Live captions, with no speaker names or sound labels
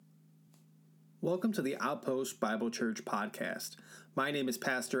Welcome to the Outpost Bible Church podcast. My name is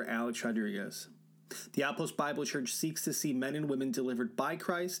Pastor Alex Rodriguez. The Outpost Bible Church seeks to see men and women delivered by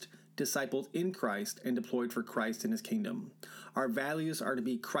Christ, discipled in Christ, and deployed for Christ and His kingdom. Our values are to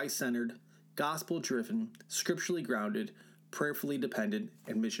be Christ-centered, gospel-driven, scripturally grounded, prayerfully dependent,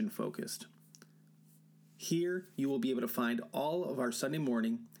 and mission-focused. Here, you will be able to find all of our Sunday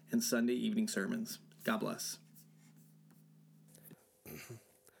morning and Sunday evening sermons. God bless.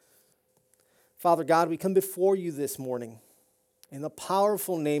 Father God, we come before you this morning in the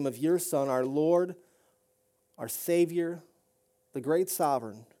powerful name of your Son, our Lord, our Savior, the great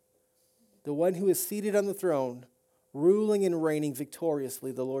sovereign, the one who is seated on the throne, ruling and reigning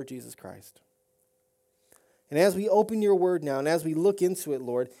victoriously, the Lord Jesus Christ. And as we open your word now, and as we look into it,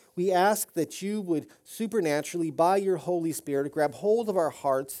 Lord, we ask that you would supernaturally, by your Holy Spirit, grab hold of our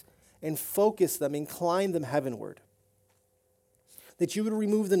hearts and focus them, incline them heavenward. That you would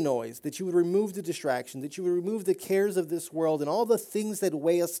remove the noise, that you would remove the distraction, that you would remove the cares of this world and all the things that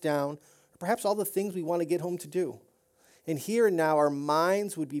weigh us down, or perhaps all the things we want to get home to do. And here and now, our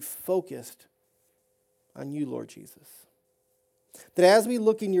minds would be focused on you, Lord Jesus. That as we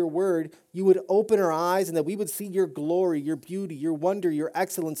look in your word, you would open our eyes and that we would see your glory, your beauty, your wonder, your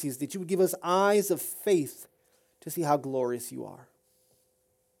excellencies, that you would give us eyes of faith to see how glorious you are.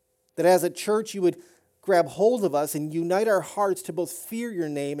 That as a church, you would grab hold of us and unite our hearts to both fear your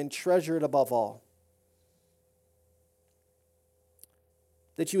name and treasure it above all.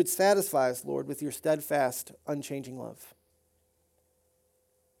 That you would satisfy us, Lord, with your steadfast, unchanging love.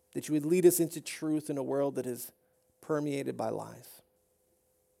 That you would lead us into truth in a world that is permeated by lies.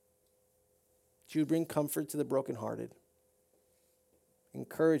 That you would bring comfort to the brokenhearted,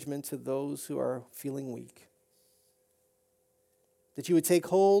 encouragement to those who are feeling weak. That you would take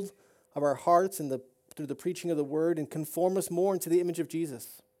hold of our hearts and through the preaching of the word and conform us more into the image of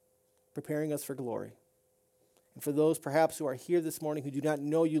Jesus, preparing us for glory. And for those perhaps who are here this morning who do not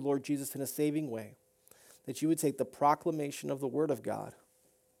know you, Lord Jesus, in a saving way, that you would take the proclamation of the word of God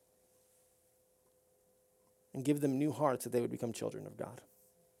and give them new hearts that they would become children of God.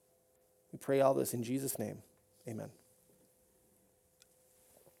 We pray all this in Jesus' name. Amen.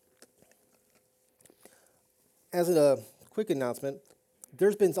 As a quick announcement,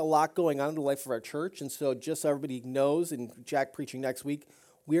 there's been a lot going on in the life of our church, and so just so everybody knows, and Jack preaching next week,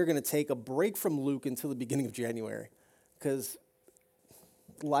 we are going to take a break from Luke until the beginning of January, because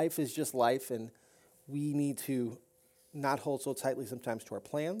life is just life, and we need to not hold so tightly sometimes to our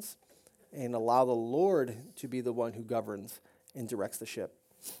plans and allow the Lord to be the one who governs and directs the ship.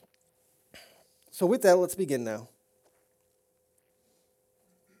 So with that, let's begin now.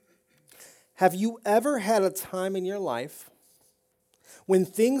 Have you ever had a time in your life when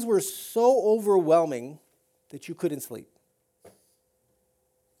things were so overwhelming that you couldn't sleep?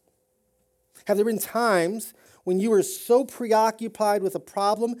 Have there been times when you were so preoccupied with a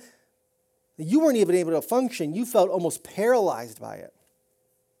problem that you weren't even able to function? You felt almost paralyzed by it.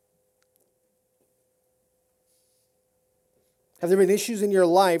 Have there been issues in your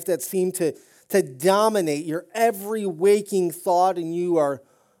life that seem to dominate your every waking thought and you are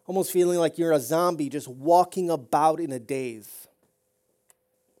almost feeling like you're a zombie just walking about in a daze?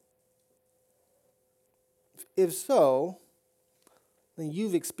 If so, then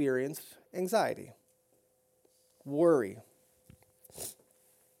you've experienced anxiety, worry,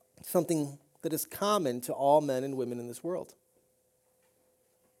 something that is common to all men and women in this world.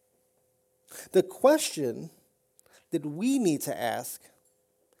 The question that we need to ask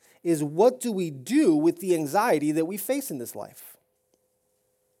is, what do we do with the anxiety that we face in this life?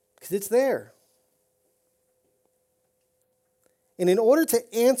 Because it's there. And in order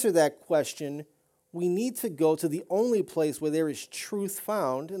to answer that question, we need to go to the only place where there is truth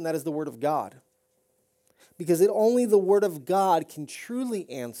found, and that is the Word of God. Because only the Word of God can truly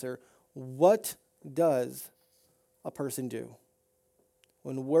answer, what does a person do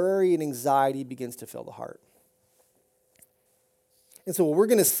when worry and anxiety begins to fill the heart? And so what we're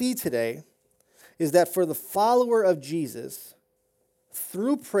going to see today is that for the follower of Jesus,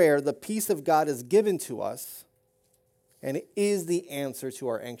 through prayer, the peace of God is given to us, and it is the answer to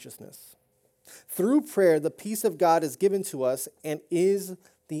our anxiousness. Through prayer, the peace of God is given to us and is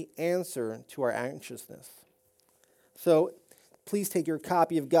the answer to our anxiousness. So please take your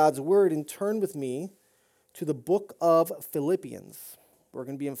copy of God's Word and turn with me to the book of Philippians. We're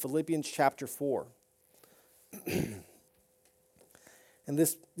going to be in Philippians chapter 4. And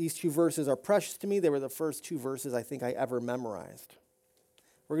these two verses are precious to me. They were the first two verses I think I ever memorized.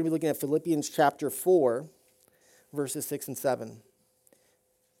 We're going to be looking at Philippians chapter 4, verses 6 and 7.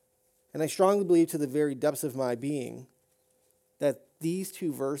 And I strongly believe to the very depths of my being that these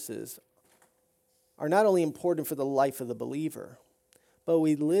two verses are not only important for the life of the believer, but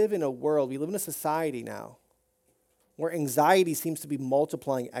we live in a society now where anxiety seems to be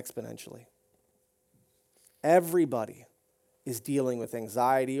multiplying exponentially. Everybody is dealing with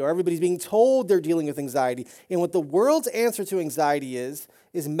anxiety, or everybody's being told they're dealing with anxiety. And what the world's answer to anxiety is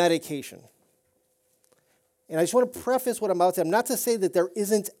medication. And I just want to preface what I'm about to say. I'm not to say that there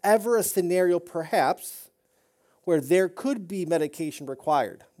isn't ever a scenario, perhaps, where there could be medication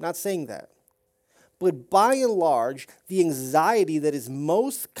required. I'm not saying that. But by and large, the anxiety that is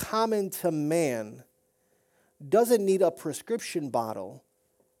most common to man doesn't need a prescription bottle.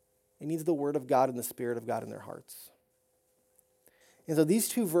 It needs the Word of God and the Spirit of God in their hearts. And so these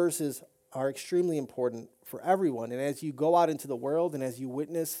two verses are extremely important for everyone. And as you go out into the world and as you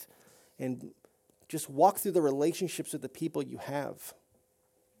witness and just walk through the relationships with the people you have,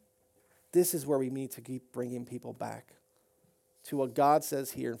 this is where we need to keep bringing people back to what God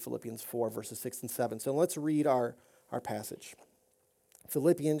says here in Philippians 4, verses 6 and 7. So let's read our passage.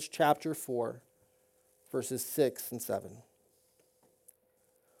 Philippians chapter 4, verses 6 and 7.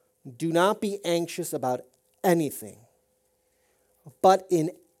 Do not be anxious about anything, but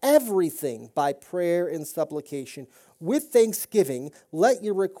in everything by prayer and supplication, with thanksgiving, let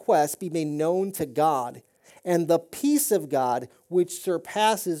your requests be made known to God, and the peace of God, which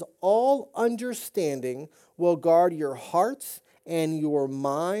surpasses all understanding, will guard your hearts and your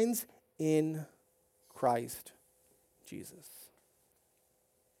minds in Christ Jesus.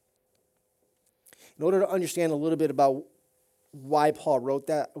 In order to understand a little bit about why Paul wrote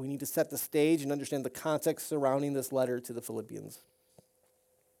that, we need to set the stage and understand the context surrounding this letter to the Philippians.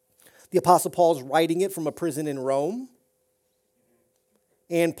 The Apostle Paul is writing it from a prison in Rome,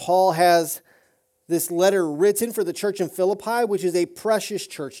 and Paul has this letter written for the church in Philippi, which is a precious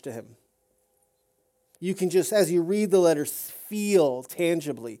church to him. You can just, as you read the letter, feel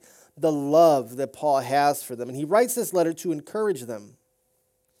tangibly the love that Paul has for them. And he writes this letter to encourage them.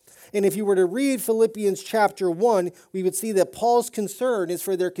 And if you were to read Philippians chapter 1, we would see that Paul's concern is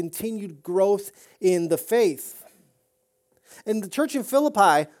for their continued growth in the faith. And the church in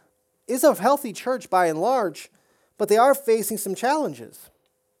Philippi is a healthy church by and large, but they are facing some challenges.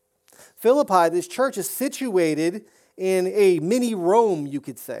 Philippi, this church, is situated in a mini Rome, you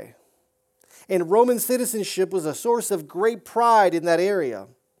could say. And Roman citizenship was a source of great pride in that area.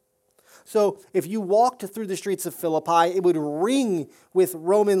 So if you walked through the streets of Philippi, it would ring with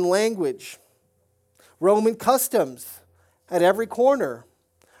Roman language, Roman customs at every corner,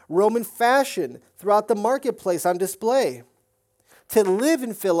 Roman fashion throughout the marketplace on display. To live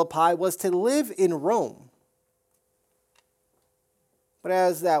in Philippi was to live in Rome. But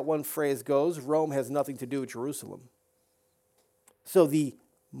as that one phrase goes, Rome has nothing to do with Jerusalem. So the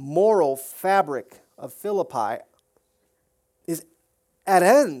moral fabric of Philippi is at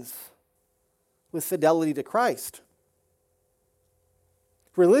ends with fidelity to Christ.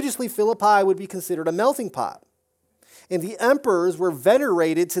 Religiously, Philippi would be considered a melting pot, and the emperors were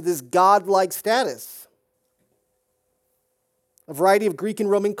venerated to this godlike status. A variety of Greek and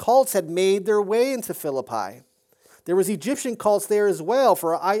Roman cults had made their way into Philippi. There was Egyptian cults there as well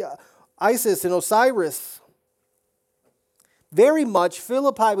for Isis and Osiris. Very much,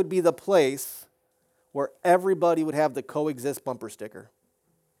 Philippi would be the place where everybody would have the coexist bumper sticker.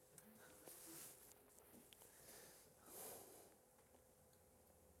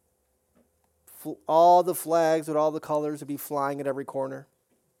 All the flags with all the colors would be flying at every corner.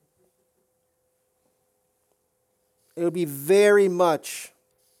 It would be very much,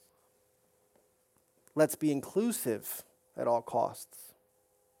 let's be inclusive at all costs.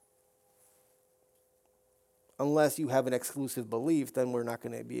 Unless you have an exclusive belief, then we're not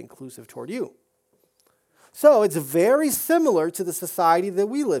going to be inclusive toward you. So it's very similar to the society that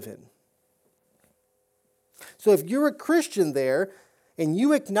we live in. So if you're a Christian there, and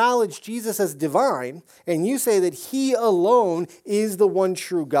you acknowledge Jesus as divine, and you say that He alone is the one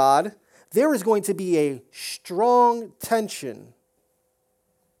true God, there is going to be a strong tension.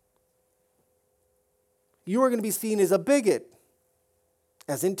 You are going to be seen as a bigot,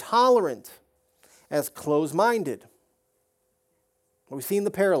 as intolerant, as closed-minded. We've seen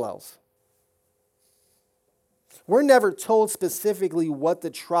the parallels. We're never told specifically what the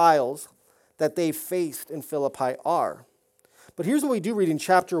trials that they faced in Philippi are. But here's what we do read in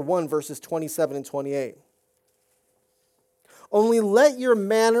chapter 1, verses 27 and 28. Only let your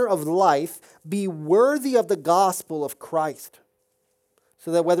manner of life be worthy of the gospel of Christ,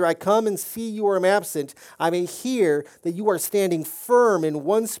 so that whether I come and see you or am absent, I may hear that you are standing firm in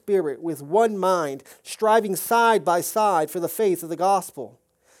one spirit, with one mind, striving side by side for the faith of the gospel,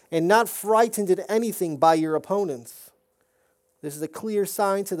 and not frightened at anything by your opponents. This is a clear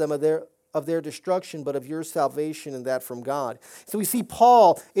sign to them of of their destruction, but of your salvation, and that from God. So we see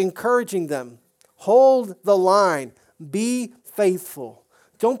Paul encouraging them, hold the line, be faithful.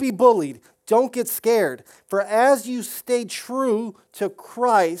 Don't be bullied. Don't get scared. For as you stay true to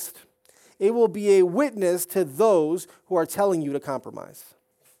Christ, it will be a witness to those who are telling you to compromise.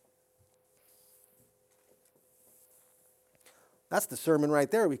 That's the sermon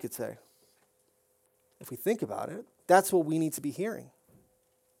right there, we could say. If we think about it, that's what we need to be hearing.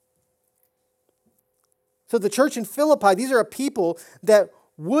 So the church in Philippi, these are a people that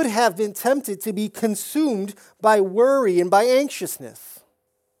would have been tempted to be consumed by worry and by anxiousness.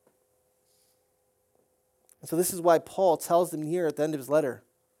 And so this is why Paul tells them here at the end of his letter,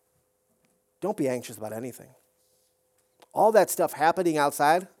 don't be anxious about anything. All that stuff happening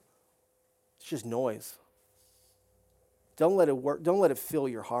outside, it's just noise. Don't let it work. Don't let it fill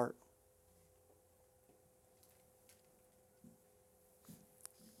your heart.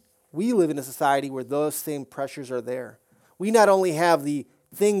 We live in a society where those same pressures are there. We not only have the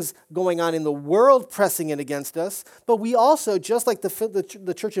things going on in the world pressing in against us, but we also, just like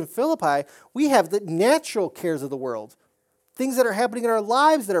the church in Philippi, we have the natural cares of the world. Things that are happening in our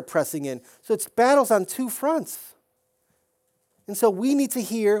lives that are pressing in. So it's battles on two fronts. And so we need to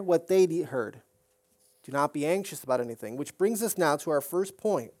hear what they heard. Do not be anxious about anything, which brings us now to our first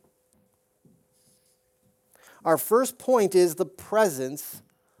point. Our first point is the presence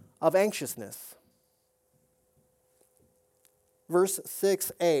of anxiousness. Verse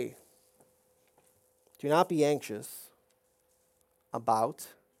 6a. Do not be anxious about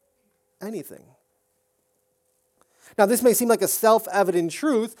anything. Now, this may seem like a self-evident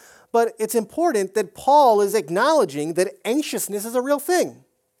truth, but it's important that Paul is acknowledging that anxiousness is a real thing.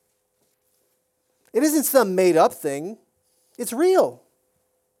 It isn't some made-up thing. It's real.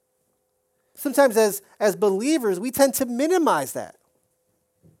 Sometimes as believers, we tend to minimize that.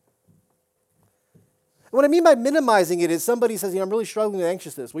 What I mean by minimizing it is somebody says, I'm really struggling with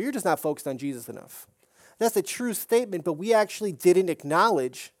anxiousness. Well, you're just not focused on Jesus enough. That's a true statement, but we actually didn't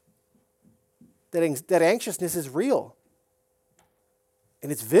acknowledge that anxiousness is real.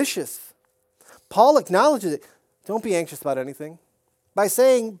 And it's vicious. Paul acknowledges it. Don't be anxious about anything. By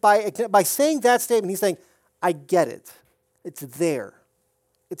saying that statement, he's saying, I get it. It's there.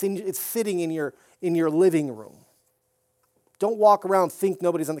 It's sitting in your living room. Don't walk around think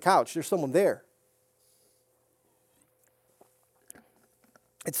nobody's on the couch. There's someone there.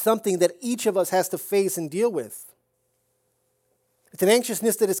 It's something that each of us has to face and deal with. It's an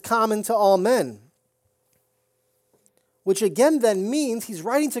anxiousness that is common to all men. Which again then means, he's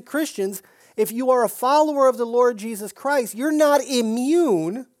writing to Christians, if you are a follower of the Lord Jesus Christ, you're not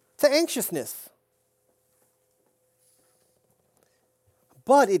immune to anxiousness.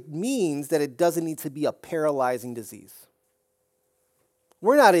 But it means that it doesn't need to be a paralyzing disease.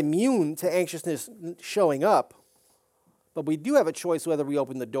 We're not immune to anxiousness showing up, but we do have a choice whether we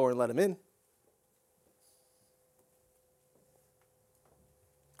open the door and let him in.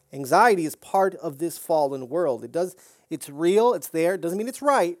 Anxiety is part of this fallen world. It's real, it's there. It doesn't mean it's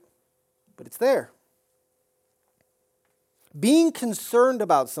right, but it's there. Being concerned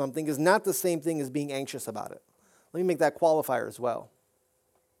about something is not the same thing as being anxious about it. Let me make that qualifier as well.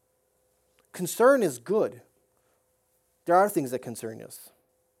 Concern is good. There are things that concern us,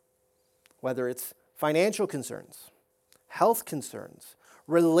 whether it's financial concerns, health concerns,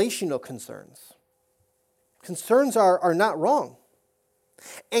 relational concerns. Concerns are not wrong.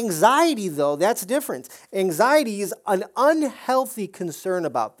 Anxiety, though, that's different. Anxiety is an unhealthy concern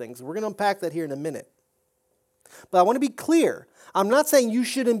about things. We're going to unpack that here in a minute. But I want to be clear. I'm not saying you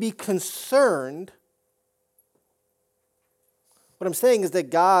shouldn't be concerned. What I'm saying is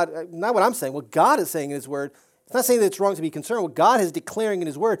that not what I'm saying, what God is saying in His Word, it's not saying that it's wrong to be concerned. What God is declaring in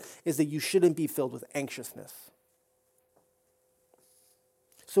His Word is that you shouldn't be filled with anxiousness.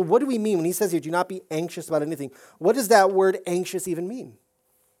 So what do we mean when He says here, do not be anxious about anything? What does that word anxious even mean?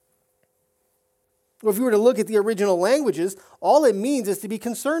 Well, if you were to look at the original languages, all it means is to be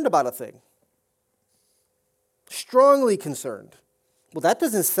concerned about a thing. Strongly concerned. Well, that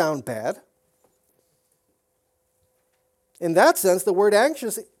doesn't sound bad. In that sense, the word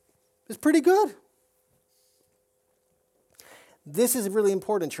anxious is pretty good. This is really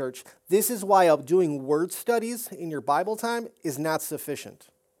important, church. This is why doing word studies in your Bible time is not sufficient.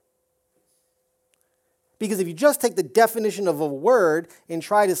 Because if you just take the definition of a word and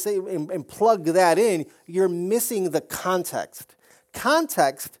try to say and plug that in, you're missing the context.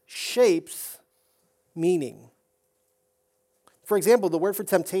 Context shapes meaning. For example, the word for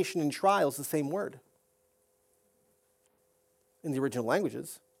temptation and trial is the same word in the original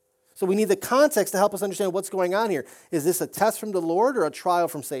languages. So we need the context to help us understand what's going on here. Is this a test from the Lord or a trial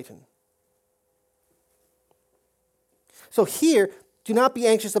from Satan? So here, do not be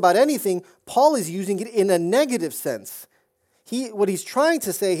anxious about anything. Paul is using it in a negative sense. What he's trying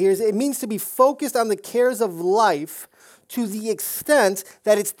to say here is it means to be focused on the cares of life to the extent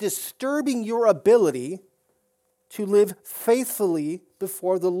that it's disturbing your ability to live faithfully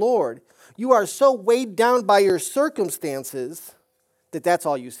before the Lord. You are so weighed down by your circumstances that that's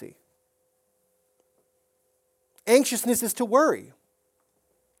all you see. Anxiousness is to worry.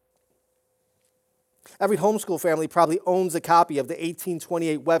 Every homeschool family probably owns a copy of the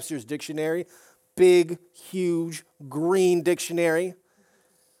 1828 Webster's Dictionary. Big, huge, green dictionary.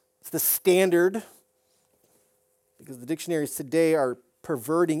 It's the standard because the dictionaries today are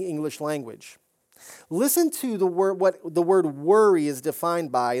perverting English language. Listen to what the word worry is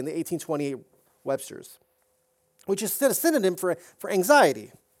defined by in the 1828 Webster's, which is a synonym for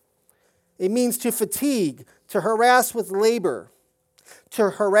anxiety. It means to fatigue, to harass with labor,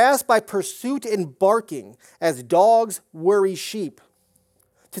 to harass by pursuit and barking, as dogs worry sheep,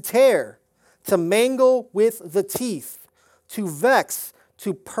 to tear, to mangle with the teeth, to vex,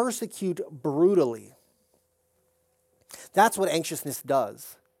 to persecute brutally. That's what anxiousness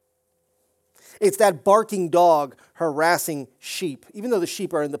does. It's that barking dog harassing sheep, even though the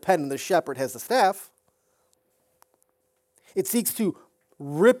sheep are in the pen and the shepherd has the staff. It seeks to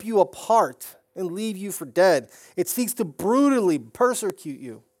rip you apart and leave you for dead. It seeks to brutally persecute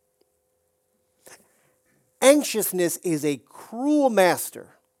you. Anxiousness is a cruel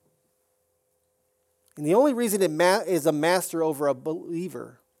master. And the only reason it is a master over a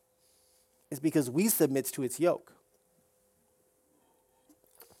believer is because we submit to its yoke.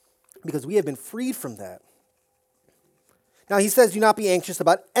 Because we have been freed from that. Now he says, do not be anxious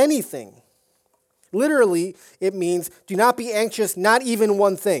about anything. Literally, it means do not be anxious, not even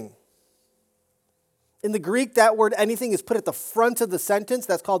one thing. In the Greek, that word anything is put at the front of the sentence.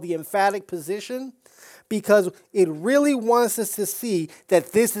 That's called the emphatic position, because it really wants us to see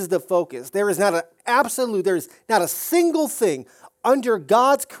that this is the focus. There is not a single thing under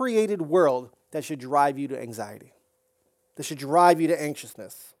God's created world that should drive you to anxiety, that should drive you to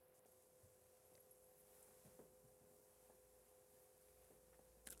anxiousness.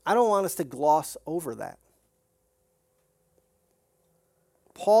 I don't want us to gloss over that.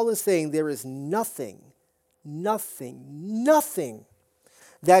 Paul is saying there is nothing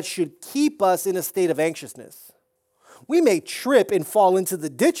that should keep us in a state of anxiousness. We may trip and fall into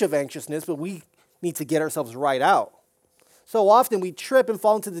the ditch of anxiousness, but we need to get ourselves right out. So often we trip and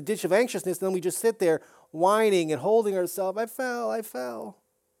fall into the ditch of anxiousness, and then we just sit there whining and holding ourselves. I fell.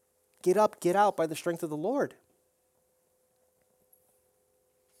 Get up, get out by the strength of the Lord.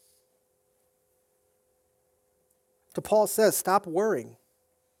 So Paul says, stop worrying.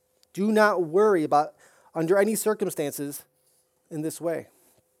 Do not worry about under any circumstances in this way.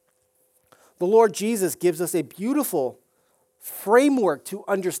 The Lord Jesus gives us a beautiful framework to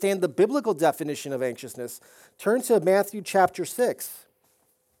understand the biblical definition of anxiousness. Turn to Matthew chapter 6.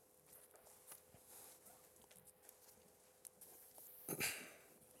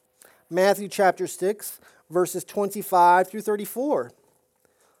 Matthew chapter 6, verses 25 through 34.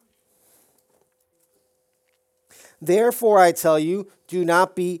 Therefore, I tell you, do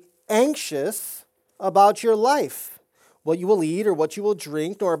not be anxious about your life, what you will eat or what you will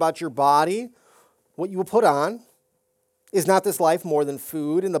drink, nor about your body, what you will put on. Is not this life more than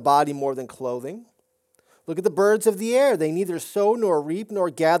food, and the body more than clothing? Look at the birds of the air. They neither sow nor reap nor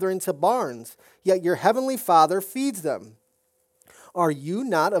gather into barns, yet your heavenly Father feeds them. Are you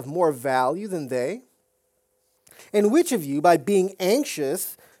not of more value than they? And which of you, by being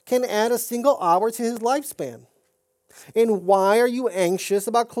anxious, can add a single hour to his lifespan? And why are you anxious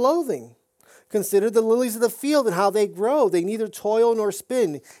about clothing? Consider the lilies of the field and how they grow. They neither toil nor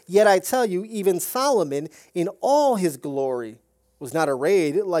spin. Yet I tell you, even Solomon in all his glory was not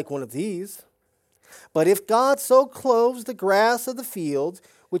arrayed like one of these. But if God so clothes the grass of the field,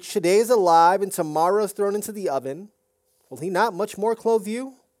 which today is alive and tomorrow is thrown into the oven, will he not much more clothe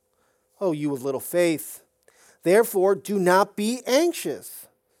you? Oh, you of little faith. Therefore, do not be anxious,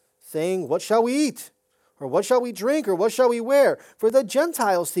 saying, what shall we eat? Or what shall we drink? Or what shall we wear? For the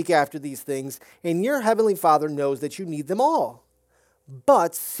Gentiles seek after these things, and your heavenly Father knows that you need them all.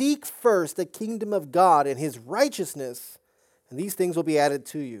 But seek first the kingdom of God and his righteousness, and these things will be added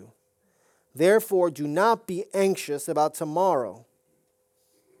to you. Therefore, do not be anxious about tomorrow,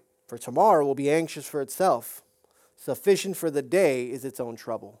 for tomorrow will be anxious for itself. Sufficient for the day is its own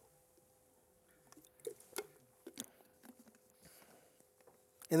trouble.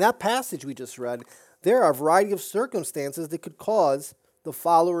 In that passage we just read, there are a variety of circumstances that could cause the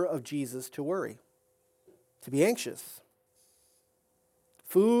follower of Jesus to worry, to be anxious.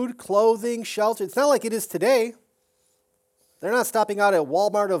 Food, clothing, shelter. It's not like it is today. They're not stopping out at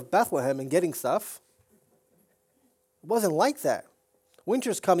Walmart of Bethlehem and getting stuff. It wasn't like that.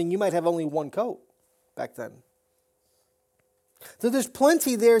 Winter's coming, you might have only one coat back then. So there's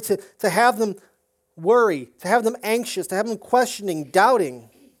plenty there to have them worry, to have them anxious, to have them questioning, doubting.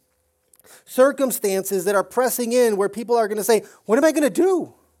 Circumstances that are pressing in where people are going to say, what am I going to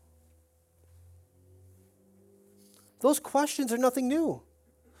do? Those questions are nothing new.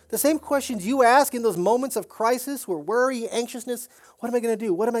 The same questions you ask in those moments of crisis where worry, anxiousness, what am I going to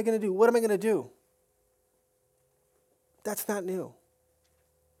do? What am I going to do? What am I going to do? That's not new.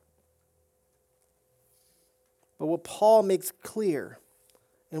 But what Paul makes clear,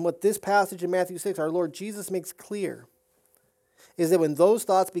 and what this passage in Matthew 6, our Lord Jesus makes clear, is that when those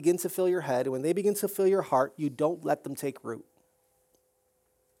thoughts begin to fill your head, when they begin to fill your heart, you don't let them take root.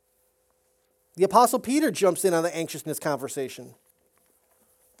 The Apostle Peter jumps in on the anxiousness conversation,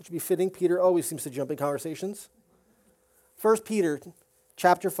 which would be fitting. Peter always seems to jump in conversations. 1 Peter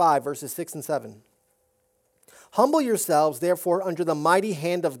chapter 5, verses 6 and 7. Humble yourselves, therefore, under the mighty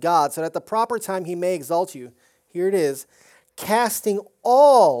hand of God, so that at the proper time he may exalt you. Here it is, casting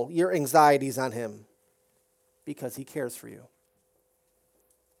all your anxieties on him, because he cares for you.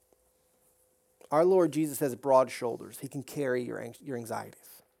 Our Lord Jesus has broad shoulders. He can carry your anxieties.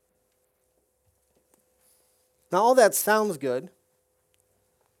 Now, all that sounds good,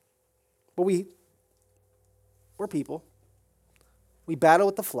 but we're people. We battle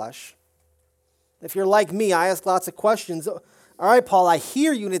with the flesh. If you're like me, I ask lots of questions. All right, Paul, I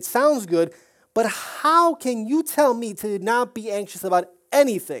hear you and it sounds good, but how can you tell me to not be anxious about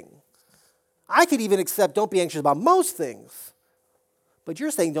anything? I could even accept don't be anxious about most things. But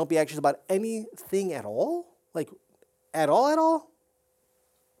you're saying don't be anxious about anything at all? Like, at all?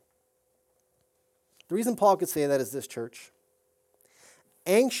 The reason Paul could say that is this, church.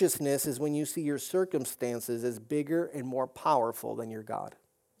 Anxiousness is when you see your circumstances as bigger and more powerful than your God.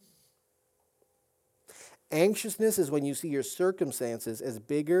 Anxiousness is when you see your circumstances as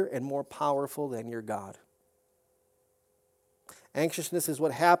bigger and more powerful than your God. Anxiousness is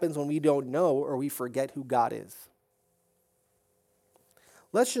what happens when we don't know or we forget who God is.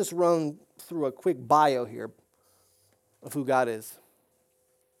 Let's just run through a quick bio here of who God is.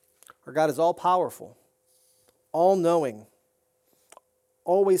 Our God is all-powerful, all-knowing,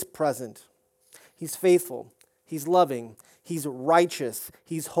 always present. He's faithful. He's loving. He's righteous.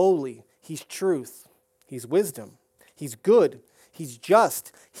 He's holy. He's truth. He's wisdom. He's good. He's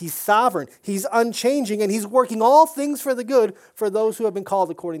just. He's sovereign. He's unchanging. And he's working all things for the good for those who have been called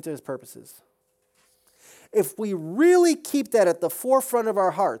according to his purposes. If we really keep that at the forefront of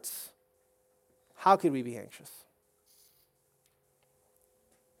our hearts, how could we be anxious?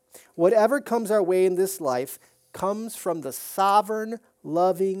 Whatever comes our way in this life comes from the sovereign,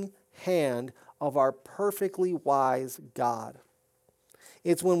 loving hand of our perfectly wise God.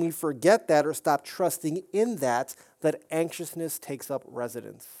 It's when we forget that or stop trusting in that anxiousness takes up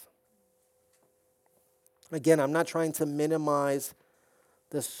residence. Again, I'm not trying to minimize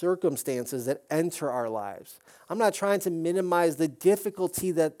the circumstances that enter our lives. I'm not trying to minimize the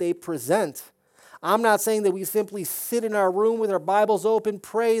difficulty that they present. I'm not saying that we simply sit in our room with our Bibles open,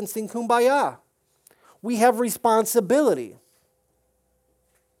 pray, and sing Kumbaya. We have responsibility.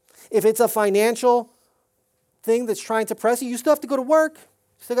 If it's a financial thing that's trying to press you, you still have to go to work.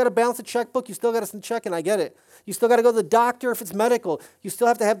 You still got to balance a checkbook. You still got to send a check, and I get it. You still got to go to the doctor if it's medical. You still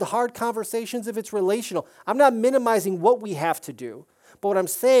have to have the hard conversations if it's relational. I'm not minimizing what we have to do. But what I'm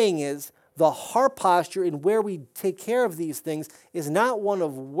saying is the heart posture in where we take care of these things is not one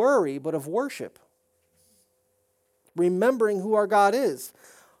of worry, but of worship. Remembering who our God is.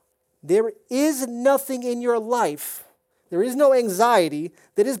 There is nothing in your life, there is no anxiety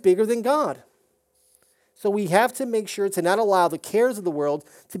that is bigger than God. So we have to make sure to not allow the cares of the world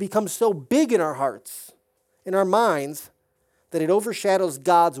to become so big in our hearts, in our minds, that it overshadows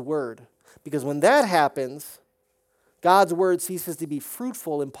God's word. Because when that happens, God's word ceases to be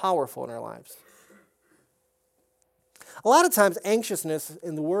fruitful and powerful in our lives. A lot of times, anxiousness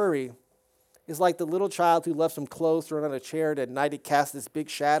and the worry is like the little child who left some clothes thrown on a chair and at night it casts this big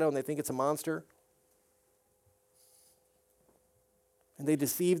shadow and they think it's a monster. And they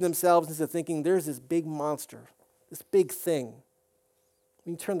deceive themselves into thinking there's this big monster, this big thing.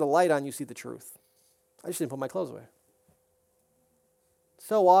 When you turn the light on, you see the truth. I just didn't put my clothes away.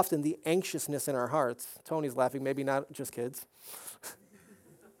 So often the anxiousness in our hearts, Tony's laughing, maybe not just kids.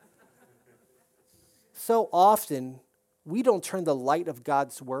 So often we don't turn the light of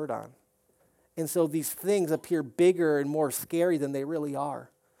God's word on. And so these things appear bigger and more scary than they really are.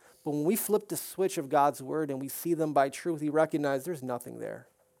 But when we flip the switch of God's word and we see them by truth, we recognize there's nothing there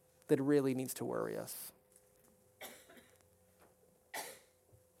that really needs to worry us.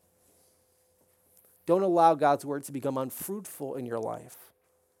 Don't allow God's word to become unfruitful in your life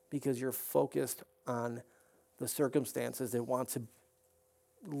because you're focused on the circumstances that want to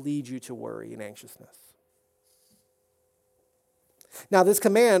lead you to worry and anxiousness. Now, this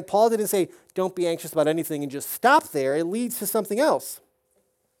command, Paul didn't say, don't be anxious about anything and just stop there. It leads to something else.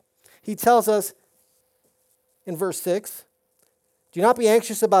 He tells us in verse 6, do not be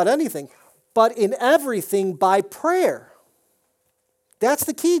anxious about anything, but in everything by prayer. That's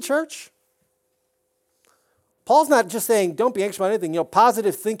the key, church. Paul's not just saying, don't be anxious about anything,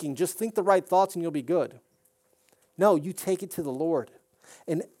 positive thinking, just think the right thoughts and you'll be good. No, you take it to the Lord.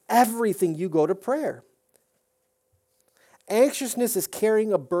 In everything you go to prayer. Anxiousness is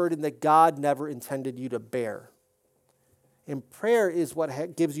carrying a burden that God never intended you to bear. And prayer is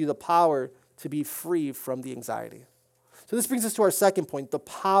what gives you the power to be free from the anxiety. So this brings us to our second point, the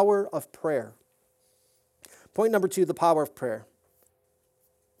power of prayer. Point number 2, the power of prayer.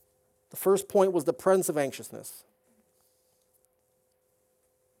 The first point was the presence of anxiousness.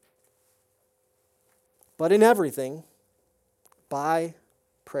 But in everything, by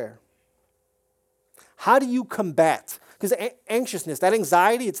prayer. How do you combat? Because anxiousness, that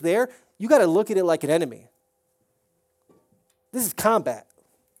anxiety, it's there. You got to look at it like an enemy. This is combat.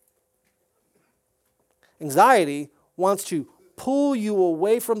 Anxiety wants to pull you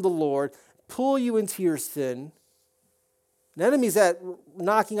away from the Lord, pull you into your sin. An enemy's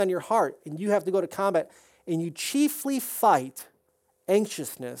knocking on your heart, and you have to go to combat. And you chiefly fight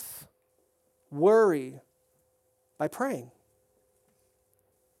anxiousness, worry, by praying.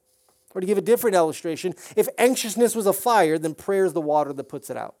 Or to give a different illustration, if anxiousness was a fire, then prayer is the water that puts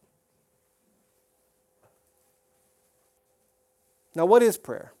it out. Now, what is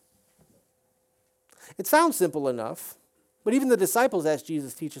prayer? It sounds simple enough, but even the disciples asked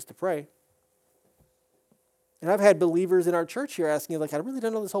Jesus, teach us to pray. And I've had believers in our church here asking, I really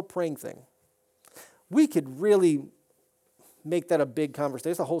don't know this whole praying thing. We could really make that a big conversation.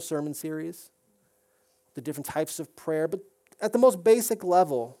 It's a whole sermon series, the different types of prayer. But at the most basic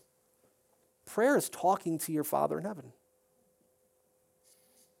level, prayer is talking to your Father in heaven.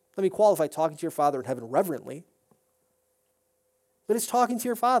 Let me qualify talking to your Father in heaven reverently. But it's talking to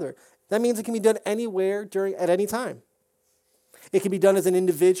your Father. That means it can be done anywhere, at any time. It can be done as an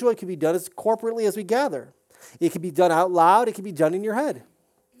individual. It can be done as corporately as we gather. It can be done out loud. It can be done in your head.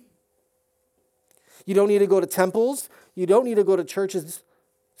 You don't need to go to temples. You don't need to go to churches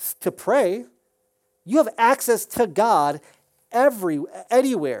to pray. You have access to God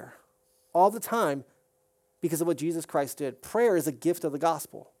anywhere, all the time, because of what Jesus Christ did. Prayer is a gift of the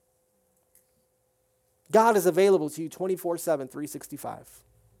gospel. God is available to you 24/7, 365.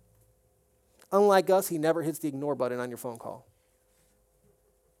 Unlike us, he never hits the ignore button on your phone call.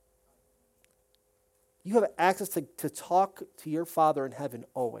 You have access to talk to your Father in heaven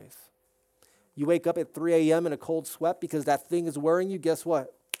always. You wake up at 3 a.m. in a cold sweat because that thing is worrying you. Guess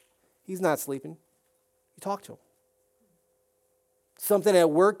what? He's not sleeping. You talk to him. Something at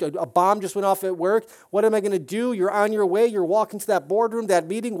work, a bomb just went off at work. What am I going to do? You're on your way. You're walking to that boardroom, that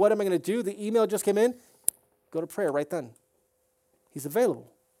meeting. What am I going to do? The email just came in. Go to prayer right then. He's available.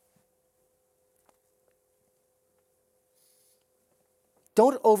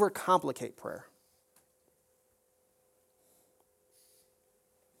 Don't overcomplicate prayer.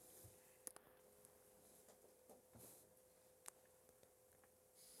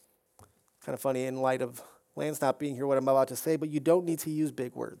 Kind of funny in light of Lance not being here, what I'm about to say, but you don't need to use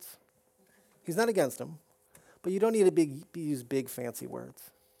big words. He's not against them, but you don't need to use big, fancy words.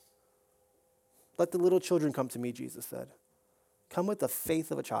 Let the little children come to me, Jesus said. Come with the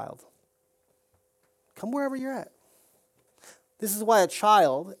faith of a child. Come wherever you're at. This is why a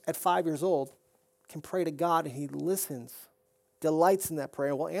child at 5 years old can pray to God and he listens, delights in that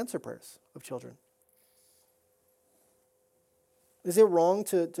prayer, and will answer prayers of children. Is it wrong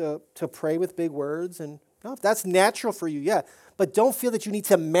to pray with big words? And no, if that's natural for you, yeah. But don't feel that you need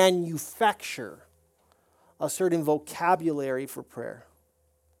to manufacture a certain vocabulary for prayer.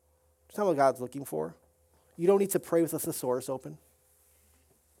 That's not what God's looking for. You don't need to pray with a thesaurus open.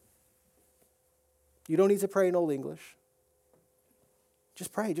 You don't need to pray in Old English.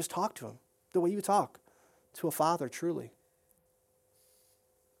 Just pray. Just talk to him the way you talk to a father, truly.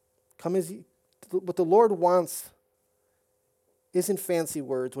 What the Lord wants isn't fancy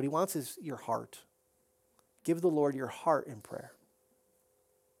words. What he wants is your heart. Give the Lord your heart in prayer.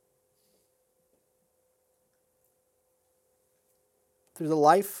 Through the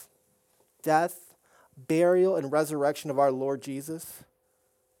life, death, burial, and resurrection of our Lord Jesus,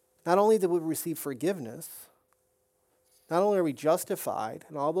 not only did we receive forgiveness, not only are we justified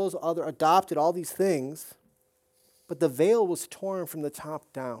and all those other adopted, all these things, but the veil was torn from the top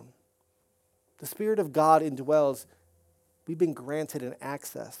down. The Spirit of God indwells. We've been granted an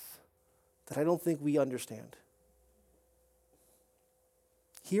access that I don't think we understand.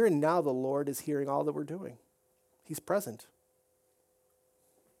 Here and now, the Lord is hearing all that we're doing. He's present.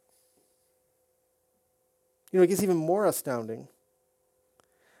 It gets even more astounding.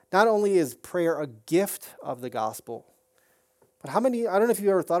 Not only is prayer a gift of the gospel, but I don't know if you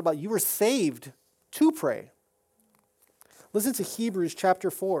ever thought about it, you were saved to pray. Listen to Hebrews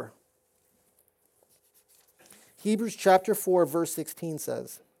chapter 4. Hebrews chapter 4, verse 16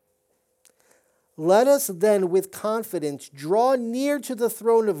 says, "Let us then with confidence draw near to the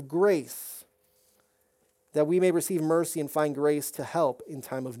throne of grace, that we may receive mercy and find grace to help in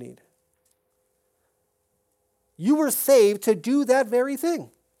time of need." You were saved to do that very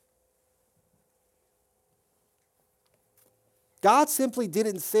thing. God simply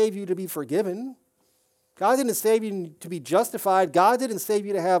didn't save you to be forgiven. God didn't save you to be justified. God didn't save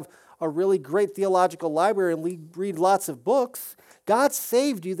you to have a really great theological library and read lots of books. God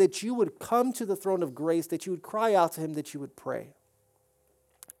saved you that you would come to the throne of grace, that you would cry out to him, that you would pray.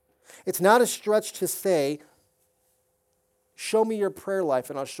 It's not a stretch to say, show me your prayer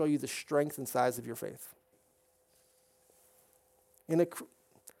life and I'll show you the strength and size of your faith. And a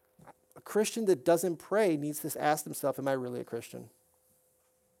Christian that doesn't pray needs to ask themselves, am I really a Christian?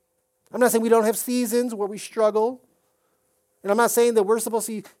 I'm not saying we don't have seasons where we struggle. And I'm not saying that we're supposed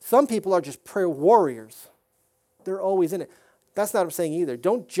to, some people are just prayer warriors. They're always in it. That's not what I'm saying either.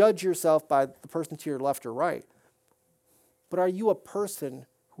 Don't judge yourself by the person to your left or right. But are you a person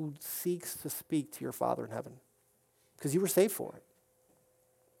who seeks to speak to your Father in heaven? Because you were saved for it.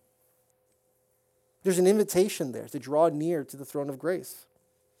 There's an invitation there to draw near to the throne of grace.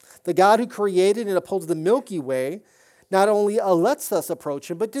 The God who created and upholds the Milky Way not only lets us approach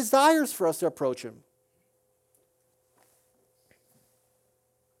him, but desires for us to approach him.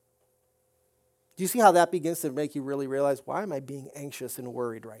 Do you see how that begins to make you really realize, why am I being anxious and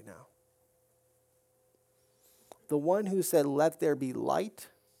worried right now? The one who said, let there be light,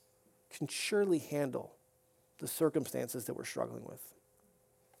 can surely handle the circumstances that we're struggling with.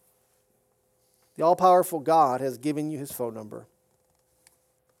 The all-powerful God has given you his phone number.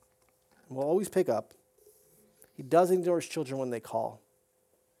 And will always pick up. He doesn't ignore his children when they call.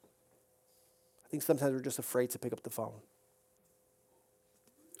 I think sometimes we're just afraid to pick up the phone.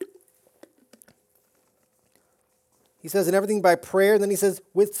 He says, in everything by prayer, and then he says,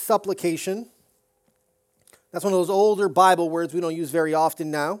 with supplication. That's one of those older Bible words we don't use very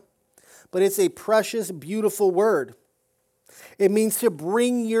often now. But it's a precious, beautiful word. It means to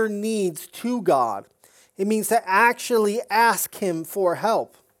bring your needs to God. It means to actually ask him for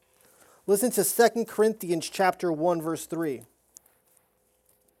help. Listen to 2 Corinthians chapter 1, verse 3.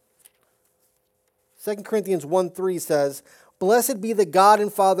 2 Corinthians 1:3 says, "Blessed be the God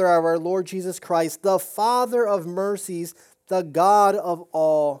and Father of our Lord Jesus Christ, the Father of mercies, the God of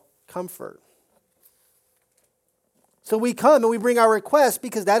all comfort." So we come and we bring our requests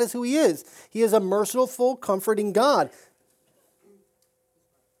because that is who he is. He is a merciful, comforting God.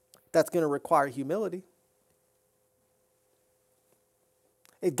 That's going to require humility.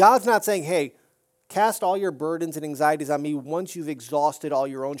 God's not saying, hey, cast all your burdens and anxieties on me once you've exhausted all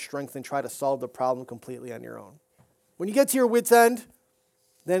your own strength and try to solve the problem completely on your own. When you get to your wit's end,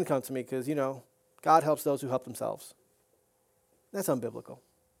 then come to me because, God helps those who help themselves. That's unbiblical.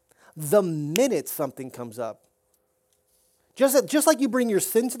 The minute something comes up, just like you bring your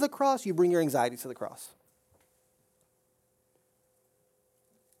sin to the cross, you bring your anxiety to the cross.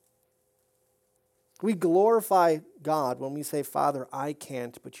 We glorify God when we say, Father, I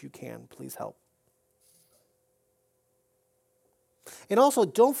can't, but you can. Please help. And also,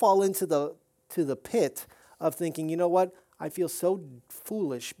 don't fall into the pit of thinking, you know what? I feel so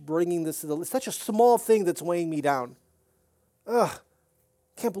foolish bringing this to such a small thing that's weighing me down.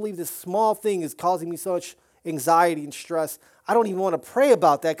 Can't believe this small thing is causing me so much anxiety and stress. I don't even want to pray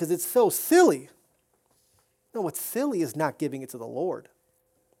about that because it's so silly. No, what's silly is not giving it to the Lord.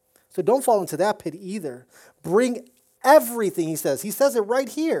 So don't fall into that pit either. Bring everything, he says. He says it right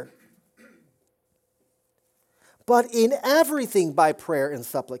here. But in everything by prayer and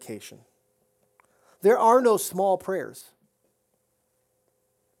supplication. There are no small prayers.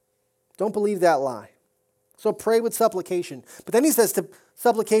 Don't believe that lie. So pray with supplication. But then he says to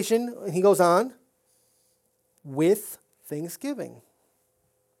supplication, and he goes on, with thanksgiving.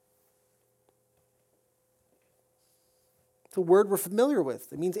 It's a word we're familiar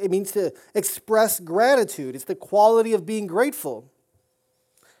with. It means to express gratitude. It's the quality of being grateful.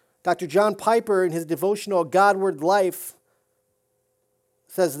 Dr. John Piper, in his devotional Godward Life,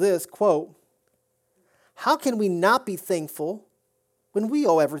 says this, quote, "How can we not be thankful when we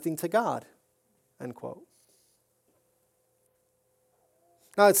owe everything to God? End quote.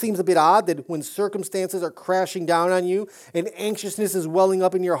 Now, it seems a bit odd that when circumstances are crashing down on you and anxiousness is welling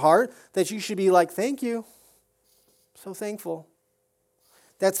up in your heart, that you should be like, thank you. So thankful.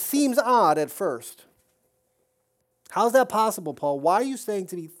 That seems odd at first. How is that possible, Paul? Why are you saying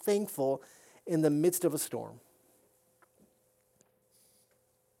to be thankful in the midst of a storm?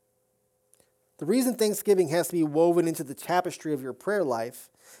 The reason thanksgiving has to be woven into the tapestry of your prayer life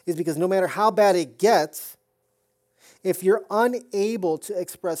is because no matter how bad it gets, if you're unable to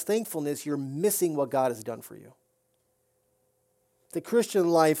express thankfulness, you're missing what God has done for you. The Christian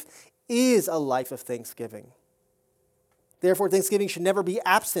life is a life of thanksgiving. Therefore, thanksgiving should never be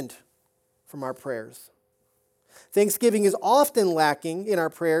absent from our prayers. Thanksgiving is often lacking in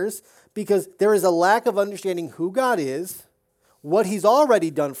our prayers because there is a lack of understanding who God is, what He's already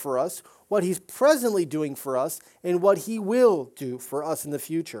done for us, what He's presently doing for us, and what He will do for us in the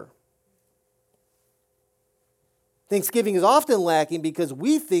future. Thanksgiving is often lacking because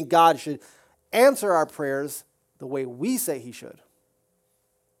we think God should answer our prayers the way we say He should.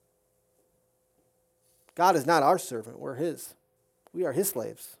 God is not our servant, we're His. We are His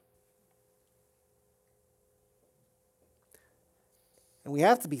slaves. And we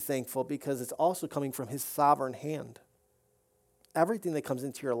have to be thankful because it's also coming from His sovereign hand. Everything that comes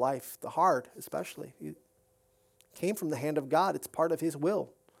into your life, the hard especially, it came from the hand of God. It's part of His will,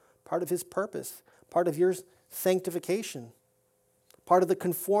 part of His purpose, part of your sanctification, part of the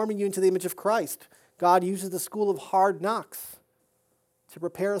conforming you into the image of Christ. God uses the school of hard knocks to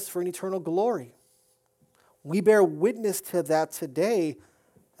prepare us for an eternal glory. We bear witness to that today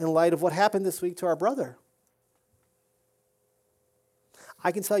in light of what happened this week to our brother.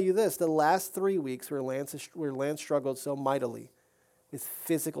 I can tell you this, the last 3 weeks where Lance struggled so mightily with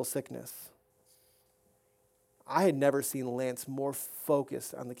physical sickness, I had never seen Lance more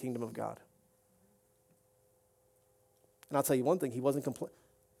focused on the kingdom of God. And I'll tell you one thing,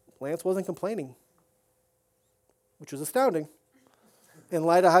 Lance wasn't complaining, which was astounding in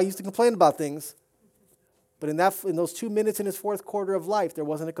light of how he used to complain about things. But in those 2 minutes in his fourth quarter of life, there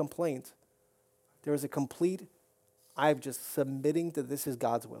wasn't a complaint. There was a complete, I'm just submitting that this is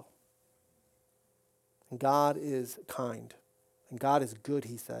God's will. And God is kind. And God is good,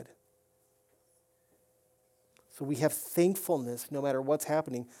 he said. So we have thankfulness no matter what's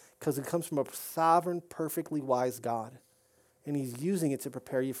happening because it comes from a sovereign, perfectly wise God. And He's using it to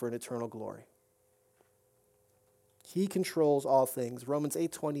prepare you for an eternal glory. He controls all things. Romans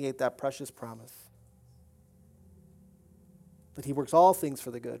 8:28, that precious promise. That He works all things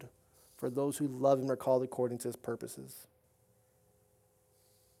for the good, for those who love Him are called according to His purposes.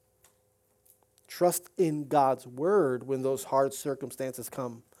 Trust in God's word when those hard circumstances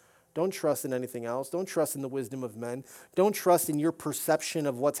come. Don't trust in anything else. Don't trust in the wisdom of men. Don't trust in your perception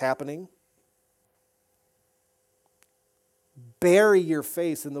of what's happening. Bury your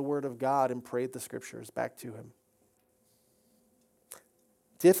face in the Word of God and pray the Scriptures back to Him.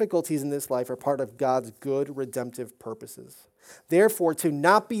 Difficulties in this life are part of God's good redemptive purposes. Therefore, to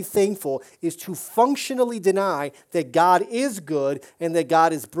not be thankful is to functionally deny that God is good and that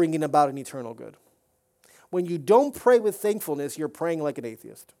God is bringing about an eternal good. When you don't pray with thankfulness, you're praying like an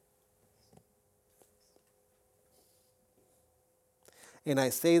atheist. And I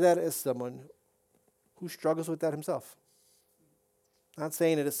say that as someone who struggles with that himself. Not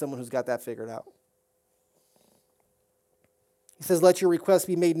saying it as someone who's got that figured out. He says, let your requests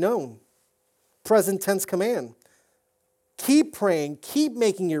be made known. Present tense command. Keep praying. Keep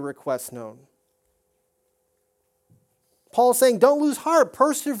making your requests known. Paul's saying, don't lose heart.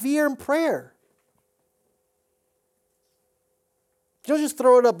 Persevere in prayer. Don't just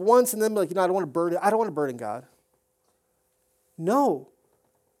throw it up once and then be like, I don't want to burden God. No.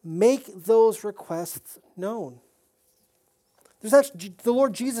 Make those requests known. The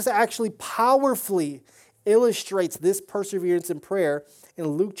Lord Jesus actually powerfully illustrates this perseverance in prayer in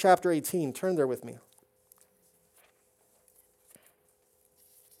Luke chapter 18. Turn there with me.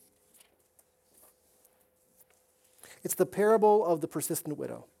 It's the parable of the persistent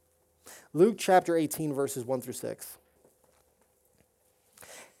widow. Luke chapter 18, verses 1 through 6.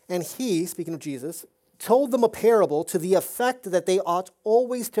 And he, speaking of Jesus, told them a parable to the effect that they ought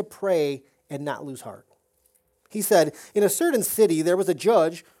always to pray and not lose heart. He said, in a certain city there was a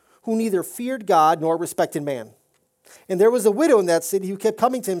judge who neither feared God nor respected man. And there was a widow in that city who kept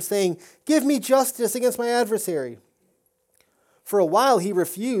coming to him saying, give me justice against my adversary. For a while he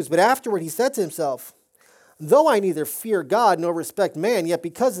refused, but afterward he said to himself, though I neither fear God nor respect man, yet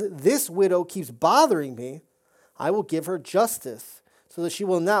because this widow keeps bothering me, I will give her justice so that she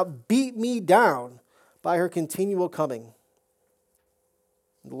will not beat me down by her continual coming.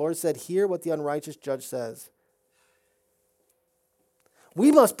 The Lord said, hear what the unrighteous judge says.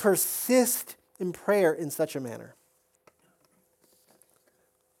 We must persist in prayer in such a manner.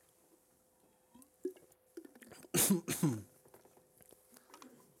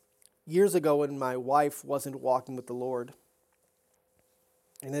 Years ago, when my wife wasn't walking with the Lord,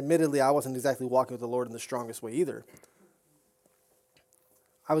 and admittedly, I wasn't exactly walking with the Lord in the strongest way either.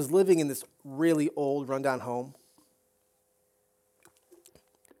 I was living in this really old, rundown home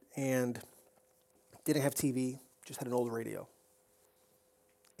and didn't have TV, just had an old radio.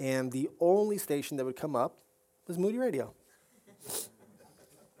 And the only station that would come up was Moody Radio.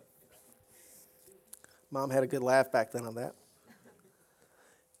 Mom had a good laugh back then on that.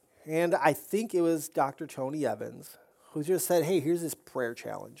 And I think it was Dr. Tony Evans who just said, hey, here's this prayer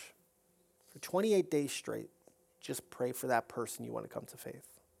challenge. For 28 days straight, just pray for that person you want to come to faith.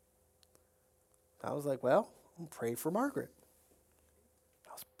 I was like, well, I'm pray for Margaret.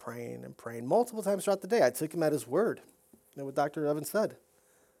 I was praying and praying multiple times throughout the day. I took him at his word. You know what Dr. Evans said.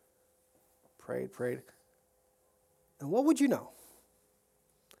 Prayed. And what would you know?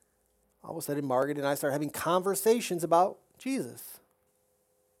 All of a sudden, Margaret and I started having conversations about Jesus.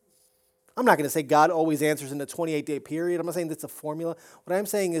 I'm not going to say God always answers in a 28-day period. I'm not saying that's a formula. What I'm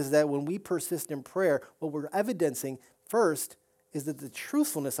saying is that when we persist in prayer, what we're evidencing first is that the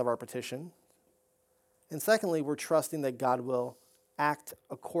truthfulness of our petition. And secondly, we're trusting that God will act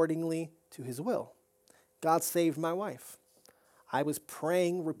accordingly to his will. God saved my wife. I was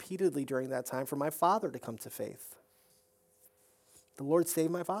praying repeatedly during that time for my father to come to faith. The Lord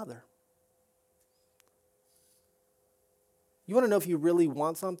saved my father. You want to know if you really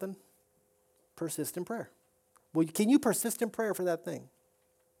want something? Persist in prayer. Well, can you persist in prayer for that thing?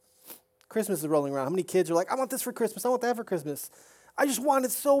 Christmas is rolling around. How many kids are like, I want this for Christmas. I want that for Christmas. I just want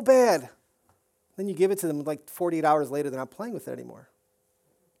it so bad. Then you give it to them like 48 hours later, they're not playing with it anymore.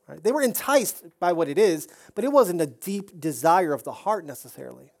 Right? They were enticed by what it is, but it wasn't a deep desire of the heart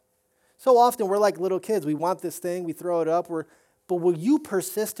necessarily. So often we're like little kids. We want this thing. We throw it up. But will you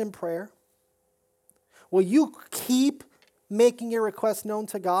persist in prayer? Will you keep making your requests known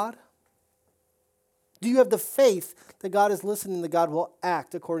to God? Do you have the faith that God is listening, that God will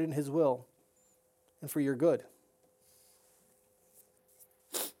act according to his will and for your good?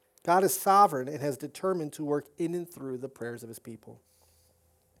 God is sovereign and has determined to work in and through the prayers of his people.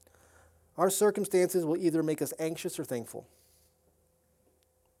 Our circumstances will either make us anxious or thankful.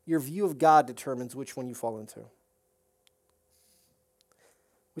 Your view of God determines which one you fall into.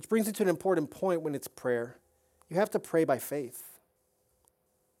 Which brings me to an important point when it's prayer. You have to pray by faith.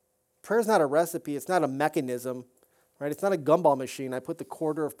 Prayer is not a recipe. It's not a mechanism, right? It's not a gumball machine. I put the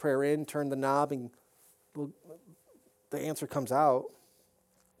quarter of prayer in, turn the knob, and the answer comes out.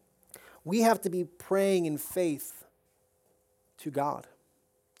 We have to be praying in faith to God.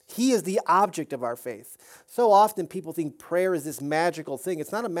 He is the object of our faith. So often people think prayer is this magical thing.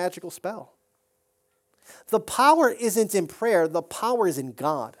 It's not a magical spell. The power isn't in prayer. The power is in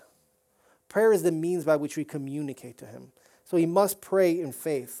God. Prayer is the means by which we communicate to him. So we must pray in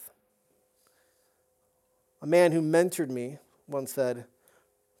faith. A man who mentored me once said,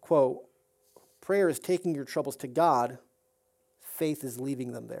 quote, prayer is taking your troubles to God. Faith is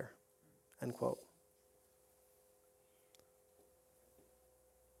leaving them there, end quote.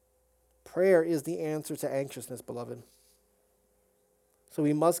 Prayer is the answer to anxiousness, beloved. So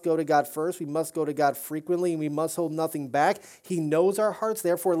we must go to God first. We must go to God frequently, and we must hold nothing back. He knows our hearts.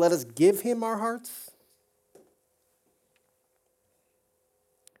 Therefore, let us give him our hearts.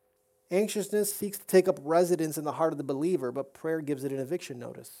 Anxiousness seeks to take up residence in the heart of the believer, but prayer gives it an eviction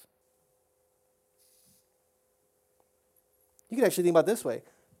notice. You can actually think about it this way.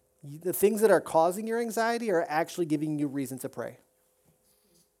 The things that are causing your anxiety are actually giving you reason to pray.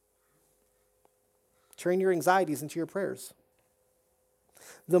 Turn your anxieties into your prayers.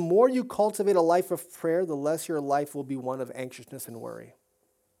 The more you cultivate a life of prayer, the less your life will be one of anxiousness and worry.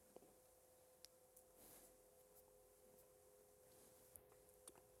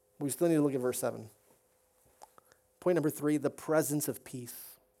 We still need to look at verse 7. Point number 3, the presence of peace.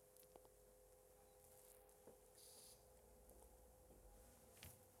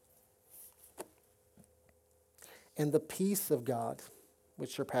 And the peace of God,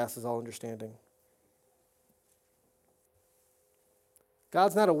 which surpasses all understanding.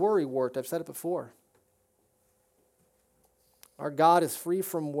 God's not a worry wart. I've said it before. Our God is free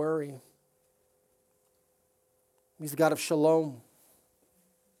from worry. He's the God of shalom.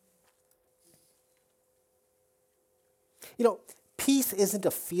 You know, peace isn't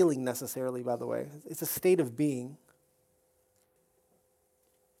a feeling necessarily, by the way. It's a state of being.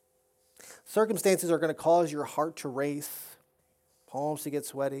 Circumstances are going to cause your heart to race. palms to get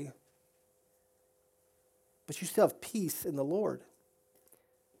sweaty. But you still have peace in the Lord.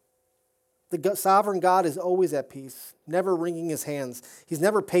 The sovereign God is always at peace, never wringing his hands. He's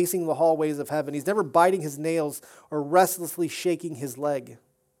never pacing the hallways of heaven. He's never biting his nails or restlessly shaking his leg.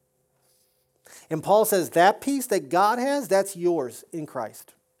 And Paul says that peace that God has, that's yours in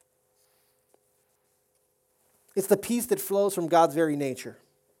Christ. It's the peace that flows from God's very nature.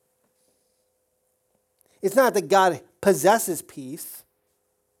 It's not that God possesses peace.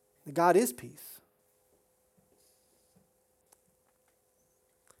 God is peace.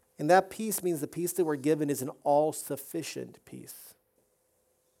 And that peace means the peace that we're given is an all-sufficient peace.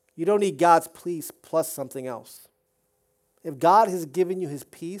 You don't need God's peace plus something else. If God has given you his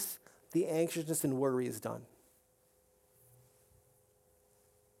peace, the anxiousness and worry is done.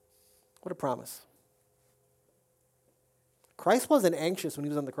 What a promise. Christ wasn't anxious when he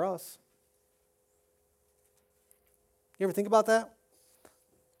was on the cross. You ever think about that?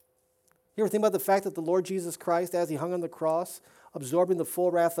 You ever think about the fact that the Lord Jesus Christ, as he hung on the cross, absorbing the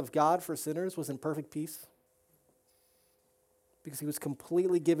full wrath of God for sinners, was in perfect peace? Because he was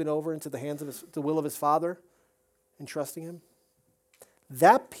completely given over into the hands of the will of his Father and trusting him.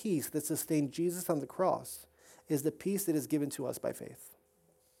 That peace that sustained Jesus on the cross is the peace that is given to us by faith.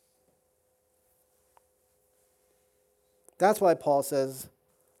 That's why Paul says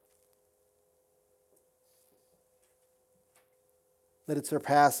that it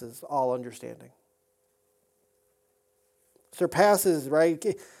surpasses all understanding. Surpasses, right?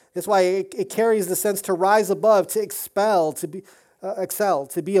 That's why it carries the sense to rise above, to expel, to be excel,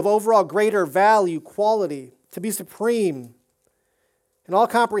 to be of overall greater value, quality, to be supreme. In all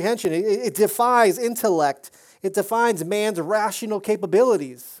comprehension, it defies intellect. It defines man's rational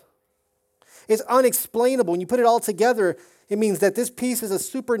capabilities. It's unexplainable. When you put it all together, it means that this peace is a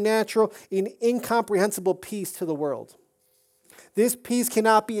supernatural and incomprehensible peace to the world. This peace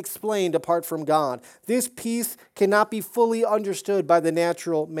cannot be explained apart from God. This peace cannot be fully understood by the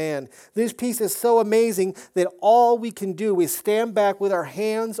natural man. This peace is so amazing that all we can do is stand back with our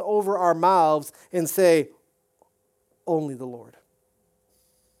hands over our mouths and say, only the Lord.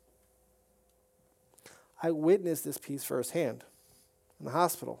 I witnessed this peace firsthand in the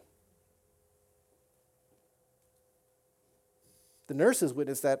hospital. The nurses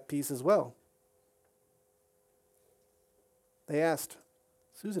witnessed that peace as well. They asked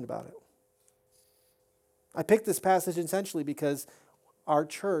Susan about it. I picked this passage intentionally because our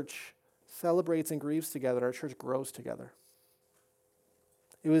church celebrates and grieves together. Our church grows together.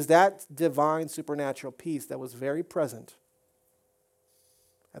 It was that divine supernatural peace that was very present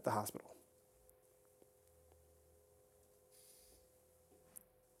at the hospital.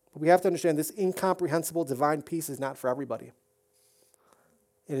 But we have to understand this incomprehensible divine peace is not for everybody.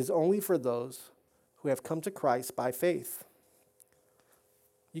 It is only for those who have come to Christ by faith.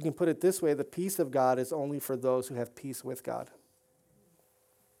 You can put it this way, the peace of God is only for those who have peace with God.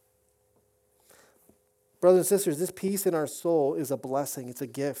 Brothers and sisters, this peace in our soul is a blessing. It's a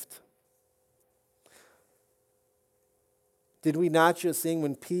gift. Did we not just sing,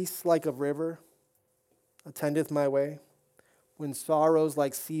 when peace like a river attendeth my way, when sorrows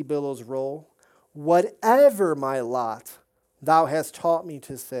like sea billows roll, whatever my lot, thou hast taught me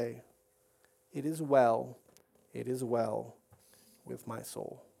to say, it is well with my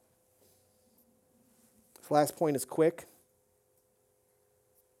soul. This last point is quick.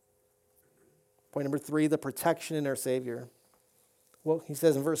 Point number 3, the protection in our Savior. Well, he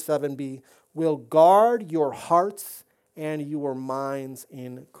says in verse 7b, will guard your hearts and your minds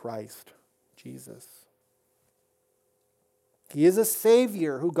in Christ Jesus. He is a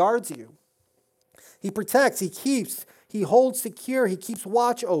Savior who guards you. He protects, he keeps, he holds secure, he keeps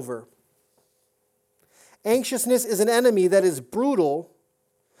watch over. Anxiousness is an enemy that is brutal.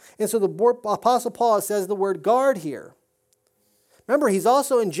 And so the Apostle Paul says the word guard here. Remember, he's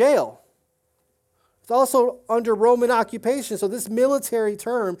also in jail. It's also under Roman occupation. So this military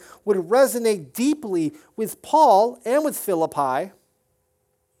term would resonate deeply with Paul and with Philippi.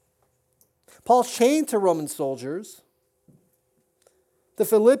 Paul's chained to Roman soldiers. The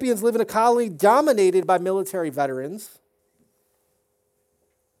Philippians live in a colony dominated by military veterans.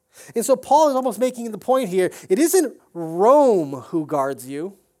 And so Paul is almost making the point here, it isn't Rome who guards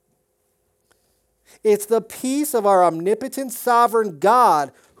you. It's the peace of our omnipotent sovereign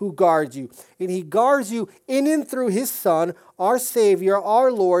God who guards you. And he guards you in and through his Son, our Savior, our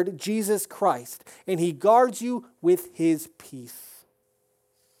Lord, Jesus Christ. And he guards you with his peace.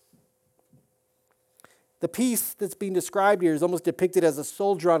 The peace that's being described here is almost depicted as a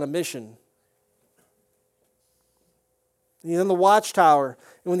soldier on a mission. He's on the watchtower,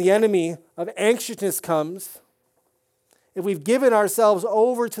 and when the enemy of anxiousness comes, if we've given ourselves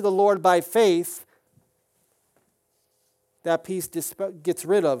over to the Lord by faith, that peace gets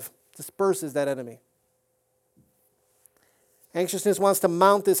rid of, disperses that enemy. Anxiousness wants to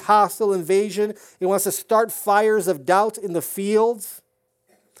mount this hostile invasion. It wants to start fires of doubt in the fields.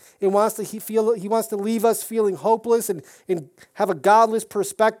 He wants to leave us feeling hopeless and have a godless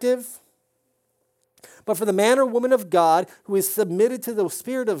perspective. But for the man or woman of God who is submitted to the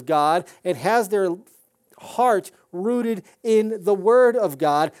Spirit of God and has their heart rooted in the Word of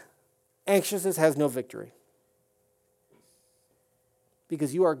God, anxiousness has no victory.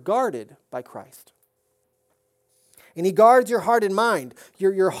 Because you are guarded by Christ. And He guards your heart and mind.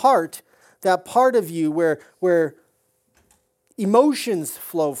 Your heart, that part of you where emotions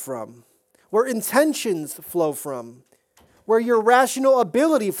flow from, where intentions flow from, where your rational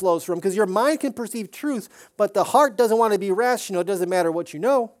ability flows from, because your mind can perceive truth, but the heart doesn't want to be rational. It doesn't matter what you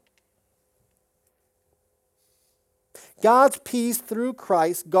know. God's peace through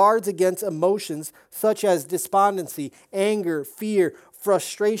Christ guards against emotions such as despondency, anger, fear,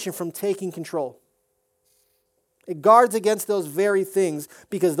 frustration from taking control. It guards against those very things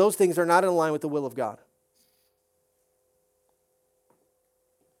because those things are not in line with the will of God.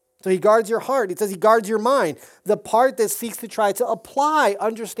 So He guards your heart. It says He guards your mind, the part that seeks to try to apply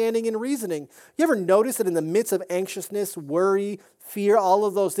understanding and reasoning. You ever notice that in the midst of anxiousness, worry, fear, all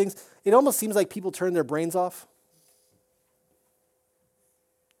of those things, it almost seems like people turn their brains off?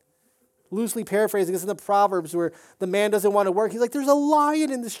 Loosely paraphrasing, it's in the Proverbs where the man doesn't want to work. He's like, there's a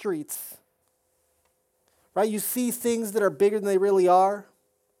lion in the streets. Right? You see things that are bigger than they really are.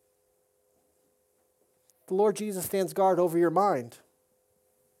 The Lord Jesus stands guard over your mind.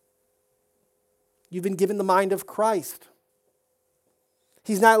 You've been given the mind of Christ.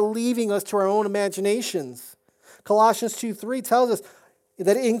 He's not leaving us to our own imaginations. Colossians 2:3 tells us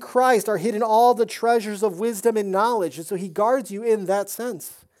that in Christ are hidden all the treasures of wisdom and knowledge. And so He guards you in that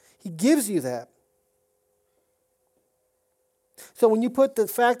sense. He gives you that. So when you put the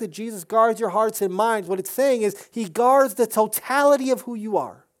fact that Jesus guards your hearts and minds, what it's saying is He guards the totality of who you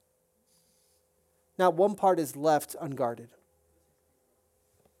are. Not one part is left unguarded.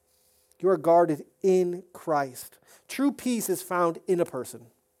 You are guarded in Christ. True peace is found in a person.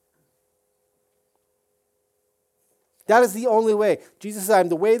 That is the only way. Jesus said, I am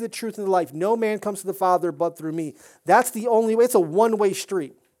the way, the truth, and the life. No man comes to the Father but through me. That's the only way. It's a one-way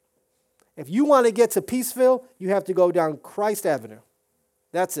street. If you want to get to Peaceville, you have to go down Christ Avenue.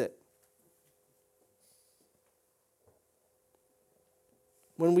 That's it.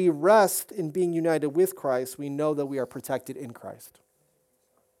 When we rest in being united with Christ, we know that we are protected in Christ.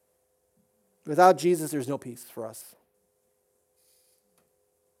 Without Jesus, there's no peace for us.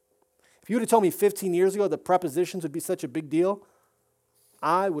 If you would have told me 15 years ago that prepositions would be such a big deal,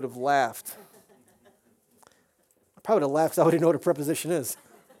 I would have laughed. I probably would have laughed because I wouldn't know what a preposition is.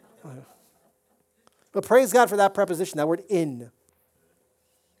 But praise God for that preposition, that word in.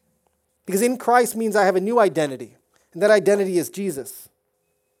 Because in Christ means I have a new identity, and that identity is Jesus.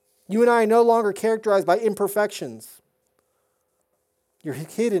 You and I are no longer characterized by imperfections. You're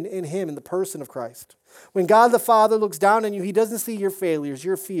hidden in Him, in the person of Christ. When God the Father looks down on you, He doesn't see your failures,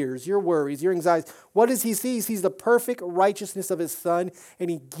 your fears, your worries, your anxieties. What does He see? He sees the perfect righteousness of His Son, and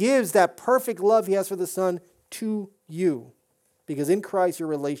He gives that perfect love He has for the Son to you. Because in Christ, your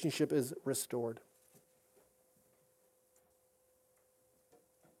relationship is restored.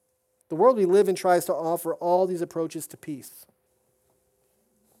 The world we live in tries to offer all these approaches to peace.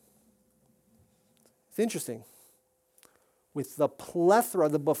 It's interesting. With the plethora,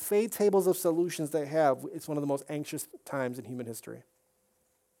 the buffet tables of solutions they have, it's one of the most anxious times in human history.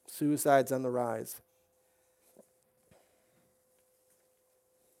 Suicide's on the rise.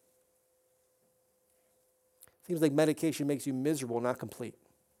 Seems like medication makes you miserable, not complete.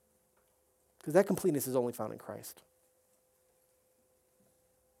 Because that completeness is only found in Christ.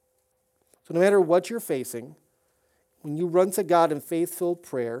 So no matter what you're facing, when you run to God in faith-filled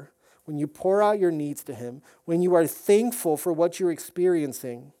prayer, when you pour out your needs to Him, when you are thankful for what you're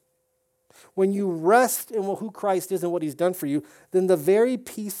experiencing, when you rest in who Christ is and what He's done for you, then the very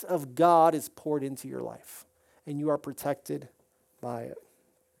peace of God is poured into your life, and you are protected by it.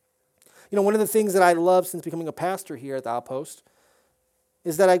 You know, one of the things that I love since becoming a pastor here at the Outpost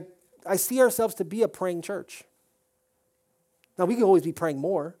is that I see ourselves to be a praying church. Now, we can always be praying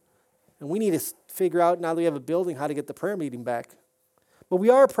more, and we need to figure out, now that we have a building, how to get the prayer meeting back. But we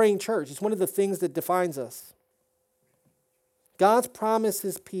are a praying church. It's one of the things that defines us. God's promised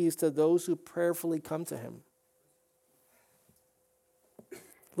His peace to those who prayerfully come to Him.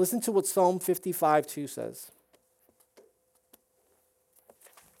 Listen to what Psalm 55:2 says.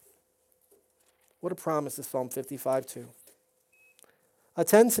 What a promise is Psalm 55:2.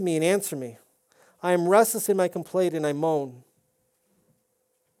 Attend to me and answer me. I am restless in my complaint and I moan.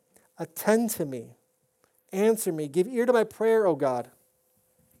 Attend to me. Answer me. Give ear to my prayer, O God.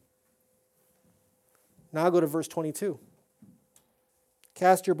 Now I'll go to verse 22.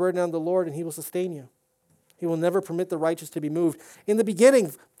 Cast your burden on the Lord and he will sustain you. He will never permit the righteous to be moved. In the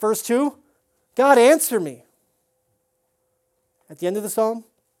beginning, verse 2, God, answer me. At the end of the psalm,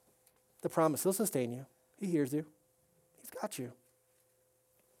 the promise, he'll sustain you. He hears you. He's got you.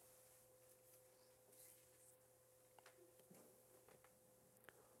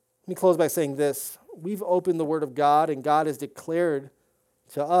 Let me close by saying this. We've opened the Word of God, and God has declared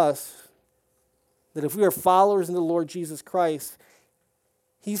to us that if we are followers in the Lord Jesus Christ,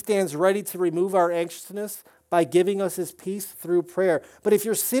 he stands ready to remove our anxiousness by giving us his peace through prayer. But if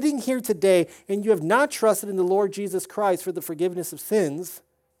you're sitting here today and you have not trusted in the Lord Jesus Christ for the forgiveness of sins,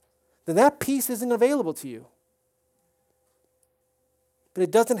 then that peace isn't available to you. But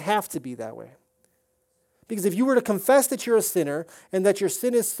it doesn't have to be that way. Because if you were to confess that you're a sinner and that your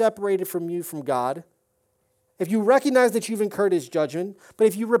sin is separated from you from God, if you recognize that you've incurred his judgment, but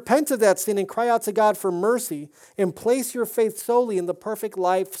if you repent of that sin and cry out to God for mercy and place your faith solely in the perfect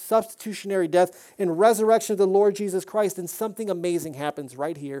life, substitutionary death, and resurrection of the Lord Jesus Christ, then something amazing happens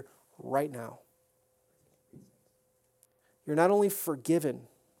right here, right now. You're not only forgiven,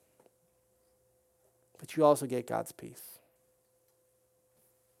 but you also get God's peace.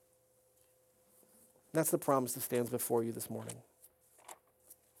 That's the promise that stands before you this morning.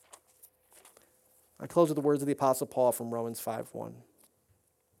 I close with the words of the Apostle Paul from Romans 5:1.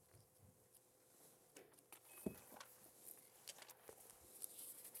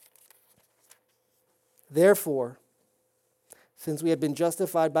 Therefore, since we have been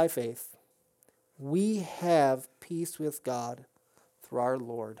justified by faith, we have peace with God through our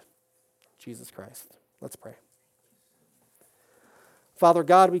Lord Jesus Christ. Let's pray. Father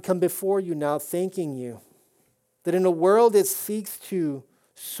God, we come before you now thanking you that in a world that seeks to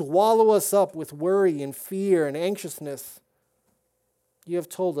swallow us up with worry and fear and anxiousness, you have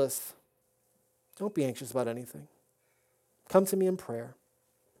told us, don't be anxious about anything. Come to me in prayer.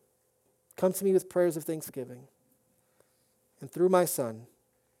 Come to me with prayers of thanksgiving. And through my Son,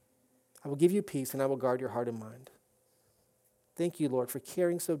 I will give you peace and I will guard your heart and mind. Thank you, Lord, for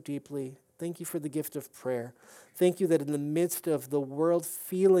caring so deeply. Thank you for the gift of prayer. Thank you that in the midst of the world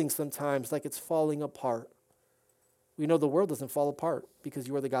feeling sometimes like it's falling apart, we know the world doesn't fall apart because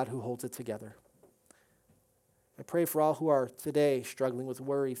you are the God who holds it together. I pray for all who are today struggling with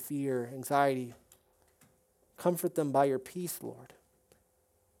worry, fear, anxiety. Comfort them by your peace, Lord.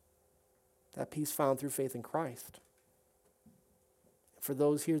 That peace found through faith in Christ. For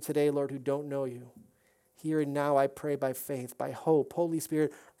those here today, Lord, who don't know you, here and now I pray by faith, by hope. Holy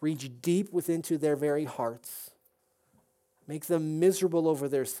Spirit, reach deep within to their very hearts. Make them miserable over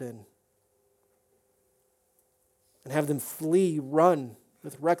their sin. And have them flee, run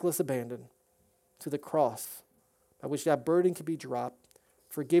with reckless abandon to the cross by which that burden can be dropped,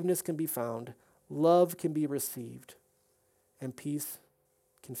 forgiveness can be found, love can be received, and peace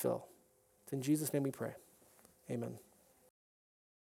can fill. It's in Jesus' name we pray. Amen.